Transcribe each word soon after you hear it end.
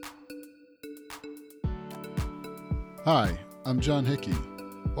Hi, I'm John Hickey.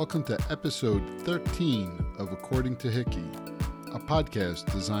 Welcome to episode 13 of According to Hickey, a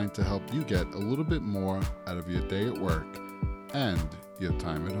podcast designed to help you get a little bit more out of your day at work and your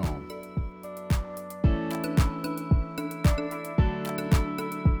time at home.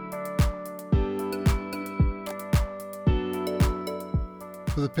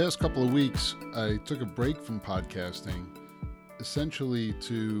 For the past couple of weeks, I took a break from podcasting, essentially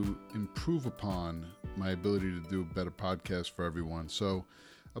to improve upon my ability to do a better podcast for everyone. So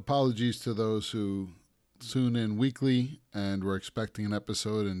apologies to those who tune in weekly and were expecting an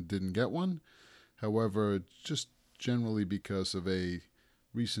episode and didn't get one. However, just generally because of a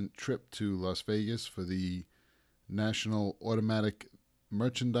recent trip to Las Vegas for the National Automatic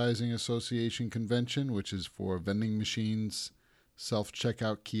Merchandising Association convention, which is for vending machines,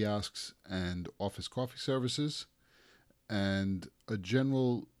 self-checkout kiosks, and office coffee services, and a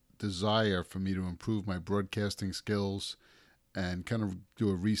general desire for me to improve my broadcasting skills and kind of do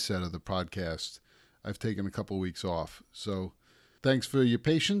a reset of the podcast. I've taken a couple of weeks off. So thanks for your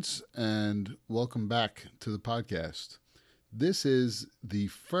patience and welcome back to the podcast. This is the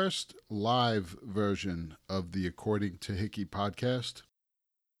first live version of the According to Hickey podcast.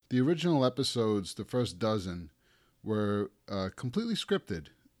 The original episodes, the first dozen, were completely scripted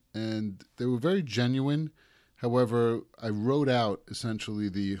and they were very genuine. However, I wrote out essentially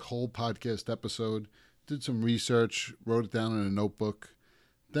the whole podcast episode, did some research, wrote it down in a notebook.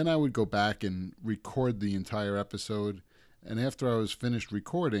 Then I would go back and record the entire episode. And after I was finished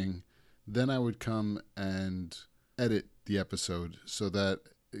recording, then I would come and edit the episode so that,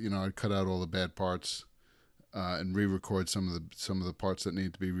 I'd cut out all the bad parts and re-record some of the parts that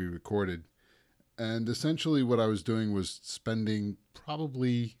need to be re-recorded. And essentially what I was doing was spending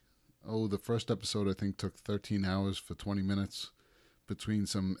probably the first episode I think took 13 hours for 20 minutes between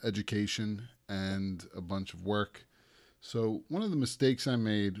some education and a bunch of work. So one of the mistakes I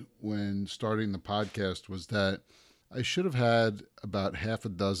made when starting the podcast was that I should have had about half a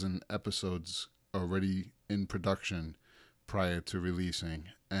dozen episodes already in production prior to releasing,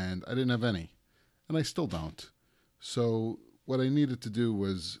 and I didn't have any, and I still don't. So what I needed to do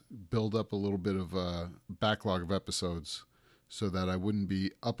was build up a little bit of a backlog of episodes so that I wouldn't be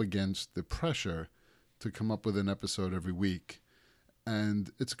up against the pressure to come up with an episode every week.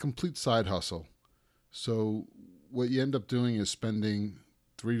 And it's a complete side hustle. So what you end up doing is spending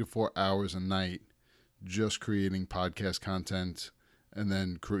 3 to 4 hours a night just creating podcast content and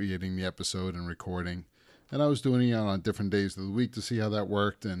then creating the episode and recording. And I was doing it on different days of the week to see how that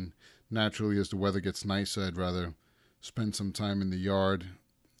worked. And naturally, as the weather gets nicer, I'd rather spend some time in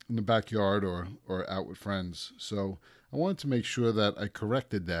the backyard or out with friends. So I wanted to make sure that I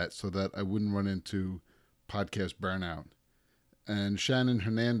corrected that so that I wouldn't run into podcast burnout. And Shannon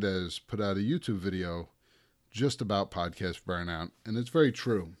Hernandez put out a YouTube video just about podcast burnout, and it's very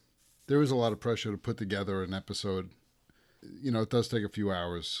true. There is a lot of pressure to put together an episode. It does take a few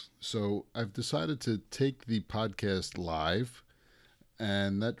hours. So I've decided to take the podcast live,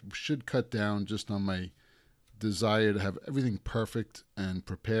 and that should cut down just on my desire to have everything perfect and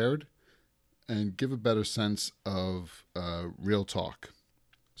prepared and give a better sense of real talk.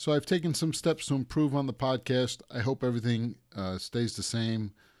 So I've taken some steps to improve on the podcast. I hope everything stays the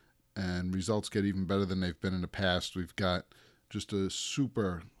same and results get even better than they've been in the past. We've got just a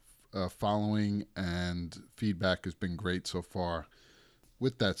super following and feedback has been great so far.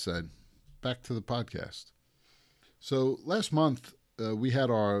 With that said, back to the podcast. So last month we had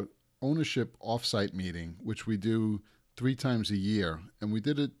our ownership offsite meeting, which we do 3 times a year. And we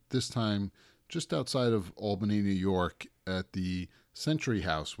did it this time just outside of Albany, New York at the Century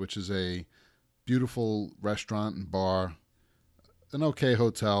House, which is a beautiful restaurant and bar, an okay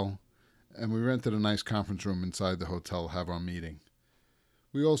hotel. And we rented a nice conference room inside the hotel to have our meeting.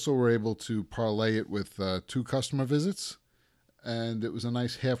 We also were able to parlay it with 2 customer visits. And it was a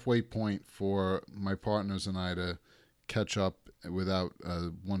nice halfway point for my partners and I to catch up without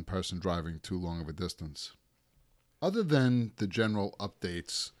one person driving too long of a distance. Other than the general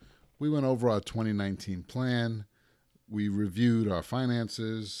updates, we went over our 2019 plan, we reviewed our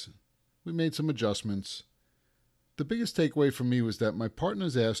finances, we made some adjustments. The biggest takeaway for me was that my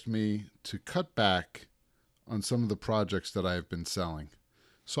partners asked me to cut back on some of the projects that I have been selling.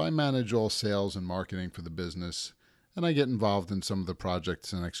 So I manage all sales and marketing for the business, and I get involved in some of the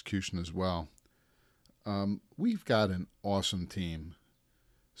projects and execution as well. We've got an awesome team.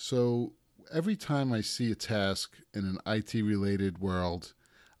 So every time I see a task in an IT-related world,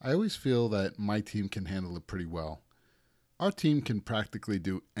 I always feel that my team can handle it pretty well. Our team can practically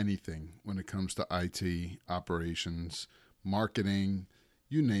do anything when it comes to IT, operations, marketing,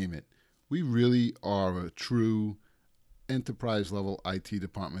 you name it. We really are a true enterprise level IT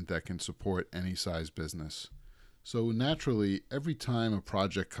department that can support any size business. So naturally, every time a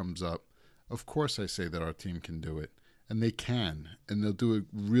project comes up, of course I say that our team can do it. And they can. And they'll do it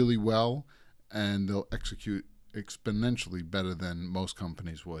really well, and they'll execute exponentially better than most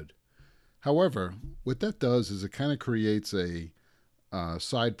companies would. However, what that does is it kind of creates a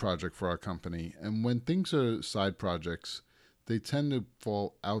side project for our company. And when things are side projects, they tend to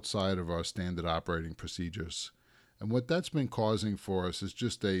fall outside of our standard operating procedures. And what that's been causing for us is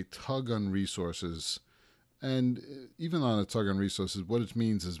just a tug on resources. And even on a tug on resources, what it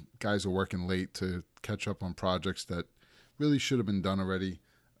means is guys are working late to catch up on projects that really should have been done already.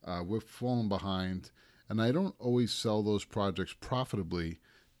 We're falling behind. And I don't always sell those projects profitably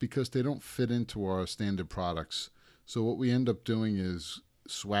because they don't fit into our standard products. So what we end up doing is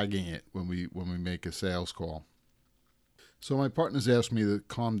swagging it when we make a sales call. So my partners asked me to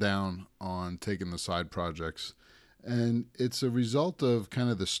calm down on taking the side projects. And it's a result of kind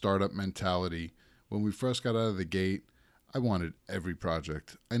of the startup mentality. When we first got out of the gate, I wanted every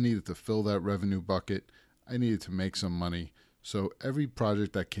project. I needed to fill that revenue bucket. I needed to make some money. So every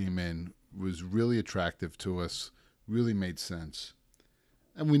project that came in was really attractive to us, really made sense.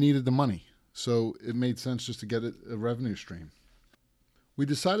 And we needed the money. So it made sense just to get a revenue stream. We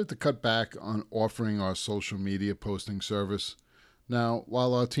decided to cut back on offering our social media posting service. Now,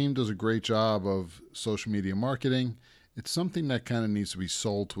 while our team does a great job of social media marketing, it's something that kind of needs to be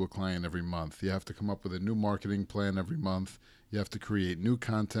sold to a client every month. You have to come up with a new marketing plan every month. You have to create new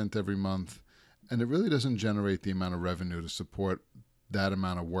content every month. And it really doesn't generate the amount of revenue to support that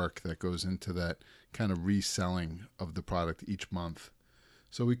amount of work that goes into that kind of reselling of the product each month.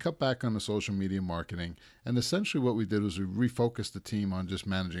 So we cut back on the social media marketing, and essentially what we did was we refocused the team on just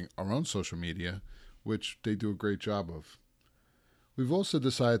managing our own social media, which they do a great job of. We've also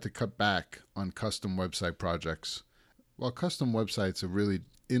decided to cut back on custom website projects. While custom websites are really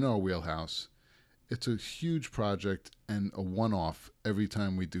in our wheelhouse, it's a huge project and a one-off every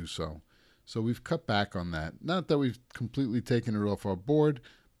time we do so. So we've cut back on that. Not that we've completely taken it off our board,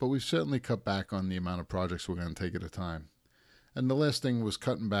 but we've certainly cut back on the amount of projects we're going to take at a time. And the last thing was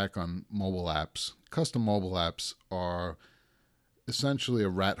cutting back on mobile apps. Custom mobile apps are essentially a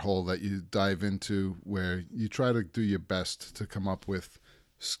rat hole that you dive into where you try to do your best to come up with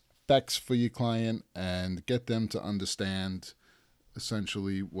specs for your client and get them to understand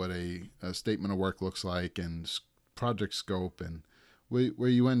essentially what a statement of work looks like and project scope. And where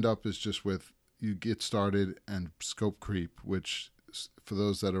you end up is just with you get started and scope creep, which for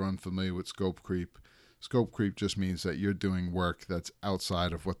those that are unfamiliar with scope creep just means that you're doing work that's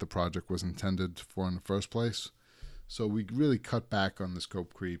outside of what the project was intended for in the first place. So we really cut back on the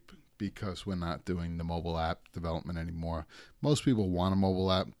scope creep because we're not doing the mobile app development anymore. Most people want a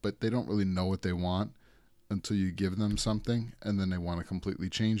mobile app, but they don't really know what they want until you give them something, and then they want to completely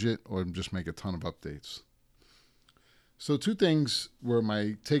change it or just make a ton of updates. So 2 things were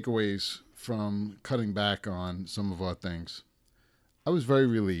my takeaways from cutting back on some of our things. I was very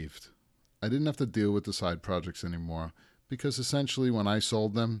relieved. I didn't have to deal with the side projects anymore because essentially when I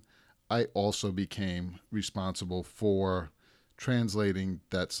sold them, I also became responsible for translating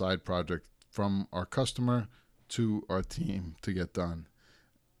that side project from our customer to our team to get done.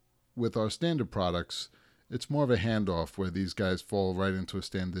 With our standard products, it's more of a handoff where these guys fall right into a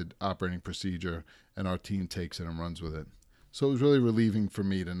standard operating procedure and our team takes it and runs with it. So it was really relieving for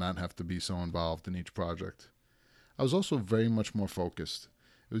me to not have to be so involved in each project. I was also very much more focused.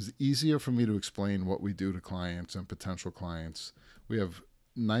 It was easier for me to explain what we do to clients and potential clients. We have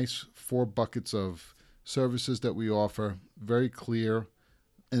nice 4 buckets of services that we offer, very clear,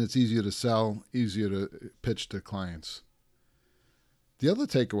 and it's easier to sell, easier to pitch to clients. The other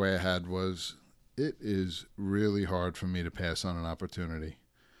takeaway I had was it is really hard for me to pass on an opportunity.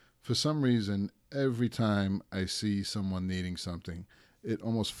 For some reason, every time I see someone needing something, it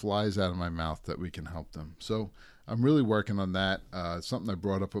almost flies out of my mouth that we can help them. So I'm really working on that. Something I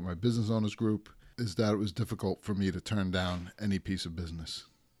brought up with my business owners group is that it was difficult for me to turn down any piece of business.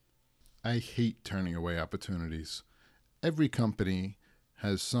 I hate turning away opportunities. Every company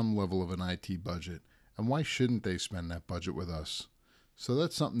has some level of an IT budget, and why shouldn't they spend that budget with us? So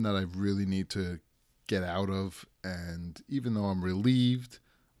that's something that I really need to get out of, and even though I'm relieved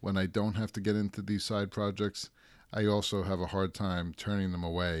when I don't have to get into these side projects, I also have a hard time turning them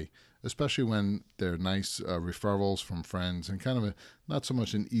away, especially when they're nice referrals from friends and kind of not so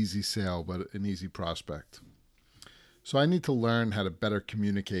much an easy sale, but an easy prospect. So I need to learn how to better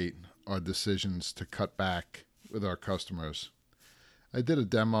communicate our decisions to cut back with our customers. I did a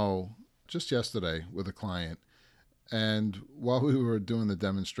demo just yesterday with a client, and while we were doing the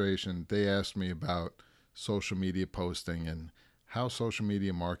demonstration, they asked me about social media posting and how social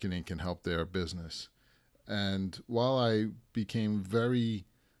media marketing can help their business. And while I became very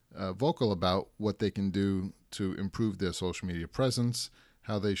vocal about what they can do to improve their social media presence,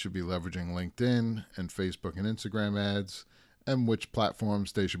 how they should be leveraging LinkedIn and Facebook and Instagram ads, and which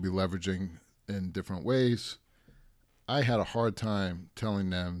platforms they should be leveraging in different ways, I had a hard time telling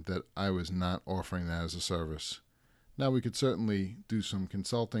them that I was not offering that as a service. Now, we could certainly do some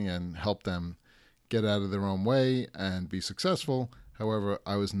consulting and help them get out of their own way and be successful. However,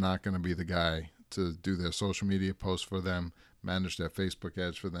 I was not going to be the guy to do their social media posts for them, manage their Facebook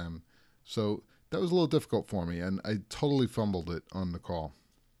ads for them. So that was a little difficult for me, and I totally fumbled it on the call.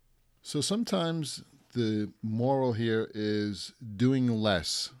 So sometimes the moral here is doing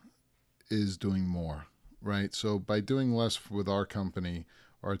less is doing more, right? So by doing less with our company,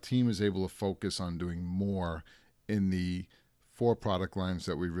 our team is able to focus on doing more in the 4 product lines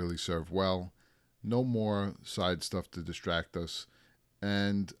that we really serve well. No more side stuff to distract us.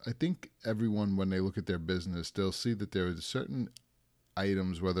 And I think everyone, when they look at their business, they'll see that there are certain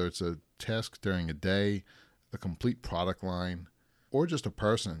items, whether it's a task during a day, a complete product line, or just a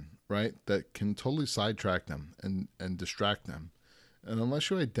person, right, that can totally sidetrack them and distract them. And unless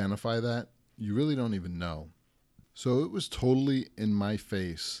you identify that, you really don't even know. So it was totally in my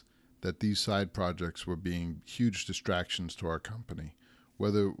face that these side projects were being huge distractions to our company,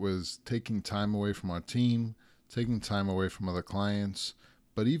 whether it was taking time away from our team, taking time away from other clients,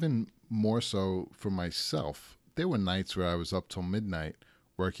 but even more so for myself. There were nights where I was up till midnight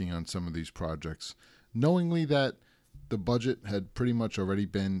working on some of these projects, knowingly that the budget had pretty much already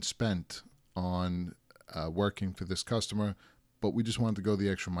been spent on working for this customer, but we just wanted to go the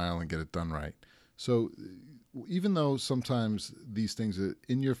extra mile and get it done right. So even though sometimes these things are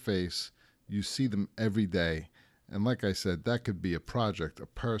in your face, you see them every day. And like I said, that could be a project, a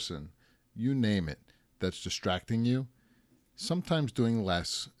person, you name it, that's distracting you. Sometimes doing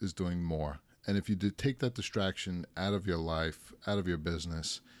less is doing more. And if you did take that distraction out of your life, out of your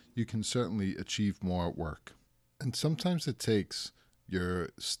business, you can certainly achieve more at work. And sometimes it takes your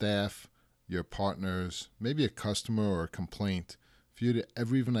staff, your partners, maybe a customer or a complaint for you to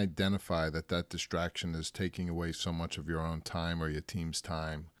ever even identify that that distraction is taking away so much of your own time or your team's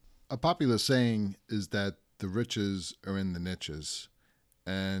time. A popular saying is that the riches are in the niches,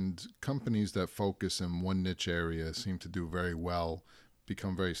 and companies that focus in one niche area seem to do very well,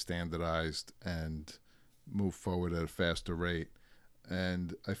 become very standardized, and move forward at a faster rate.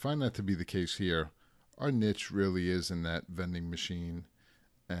 And I find that to be the case here. Our niche really is in that vending machine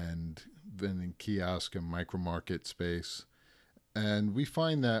and vending kiosk and micro market space. And we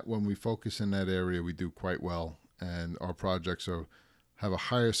find that when we focus in that area, we do quite well. And our projects have a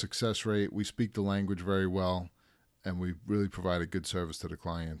higher success rate. We speak the language very well, and we really provide a good service to the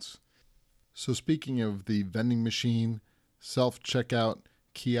clients. So speaking of the vending machine, self-checkout,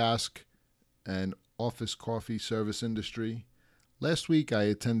 kiosk, and office coffee service industry, last week I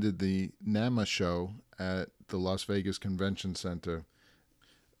attended the NAMA show at the Las Vegas Convention Center.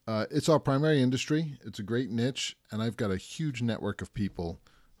 It's our primary industry. It's a great niche, and I've got a huge network of people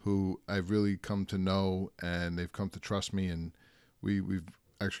who I've really come to know, and they've come to trust me, and we've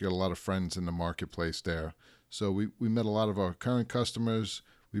actually got a lot of friends in the marketplace there. So we met a lot of our current customers.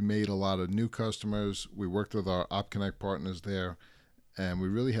 We made a lot of new customers. We worked with our OpConnect partners there, and we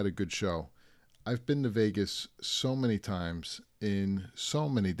really had a good show. I've been to Vegas so many times in so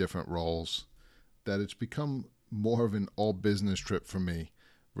many different roles that it's become more of an all-business trip for me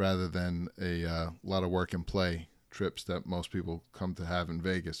rather than a lot of work and play trips that most people come to have in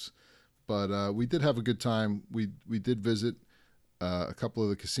Vegas. But we did have a good time. We did visit a couple of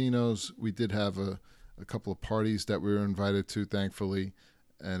the casinos. We did have a couple of parties that we were invited to, thankfully,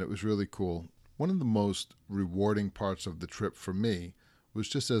 and it was really cool. One of the most rewarding parts of the trip for me was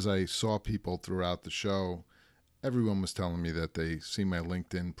just as I saw people throughout the show, everyone was telling me that they see my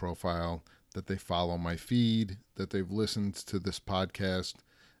LinkedIn profile, that they follow my feed, that they've listened to this podcast,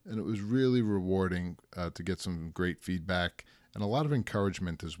 and it was really rewarding to get some great feedback and a lot of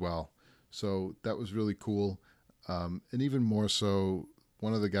encouragement as well. So that was really cool. And even more so,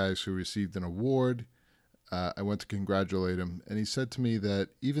 one of the guys who received an award, I went to congratulate him, and he said to me that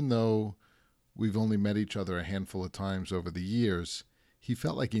even though we've only met each other a handful of times over the years, he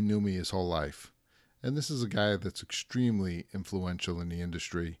felt like he knew me his whole life. And this is a guy that's extremely influential in the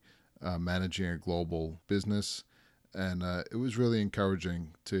industry, managing a global business. And it was really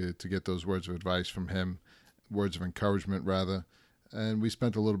encouraging to get those words of advice from him, words of encouragement, rather. And we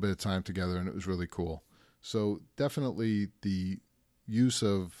spent a little bit of time together, and it was really cool. So definitely the use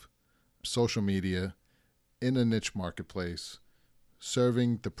of social media in a niche marketplace,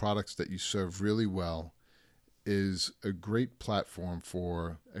 serving the products that you serve really well, is a great platform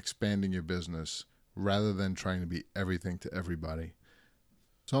for expanding your business rather than trying to be everything to everybody.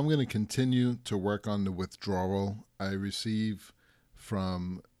 So I'm going to continue to work on the withdrawal I receive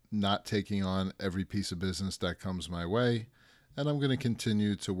from not taking on every piece of business that comes my way. And I'm going to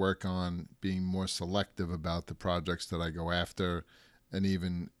continue to work on being more selective about the projects that I go after and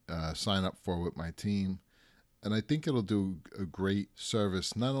even sign up for with my team. And I think it'll do a great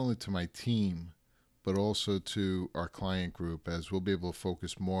service not only to my team, but also to our client group, as we'll be able to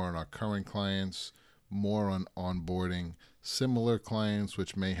focus more on our current clients, more on onboarding similar clients,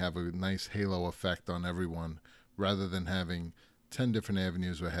 which may have a nice halo effect on everyone. Rather than having 10 different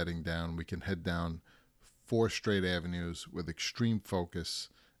avenues we're heading down, we can head down 4 straight avenues with extreme focus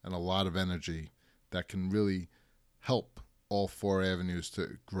and a lot of energy that can really help all 4 avenues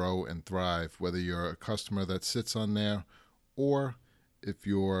to grow and thrive, whether you're a customer that sits on there or if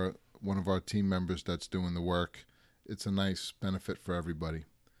you're one of our team members that's doing the work. It's a nice benefit for everybody.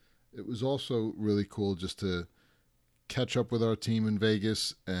 It was also really cool just to catch up with our team in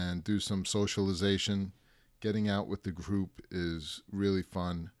Vegas and do some socialization. Getting out with the group is really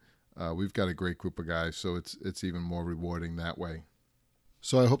fun. We've got a great group of guys, so it's even more rewarding that way.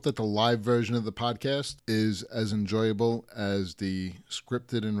 So I hope that the live version of the podcast is as enjoyable as the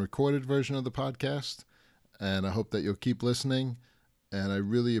scripted and recorded version of the podcast. And I hope that you'll keep listening. And I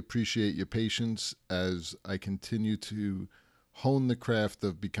really appreciate your patience as I continue to hone the craft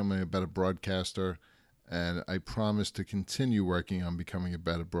of becoming a better broadcaster. And I promise to continue working on becoming a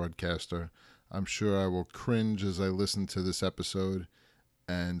better broadcaster. I'm sure I will cringe as I listen to this episode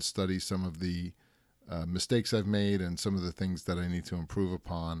and study some of the mistakes I've made and some of the things that I need to improve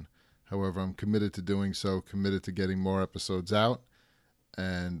upon. However, I'm committed to doing so, committed to getting more episodes out,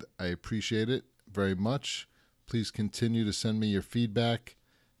 and I appreciate it very much. Please continue to send me your feedback.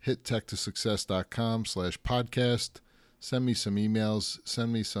 Hit techttosuccess.com/podcast. Send me some emails.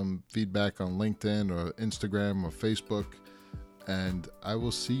 Send me some feedback on LinkedIn or Instagram or Facebook. And I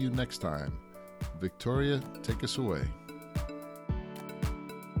will see you next time. Victoria, take us away.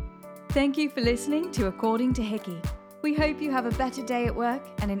 Thank you for listening to According to Hickey. We hope you have a better day at work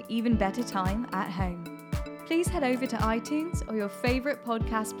and an even better time at home. Please head over to iTunes or your favorite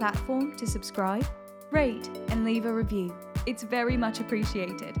podcast platform to subscribe, rate, and leave a review. It's very much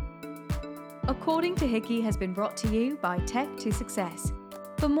appreciated. According to Hickey has been brought to you by Tech to Success.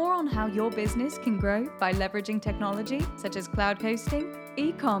 For more on how your business can grow by leveraging technology such as cloud hosting,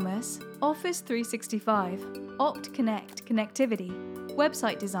 e-commerce, Office 365, Opt Connect connectivity,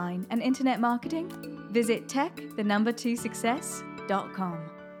 website design, and internet marketing, visit tech2success.com.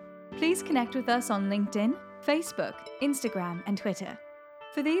 Please connect with us on LinkedIn, Facebook, Instagram, and Twitter.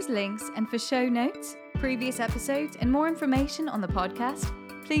 For these links and for show notes, previous episodes, and more information on the podcast,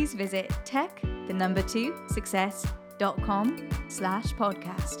 please visit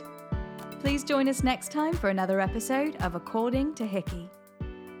tech2success.com/podcast. Please join us next time for another episode of According to Hickey.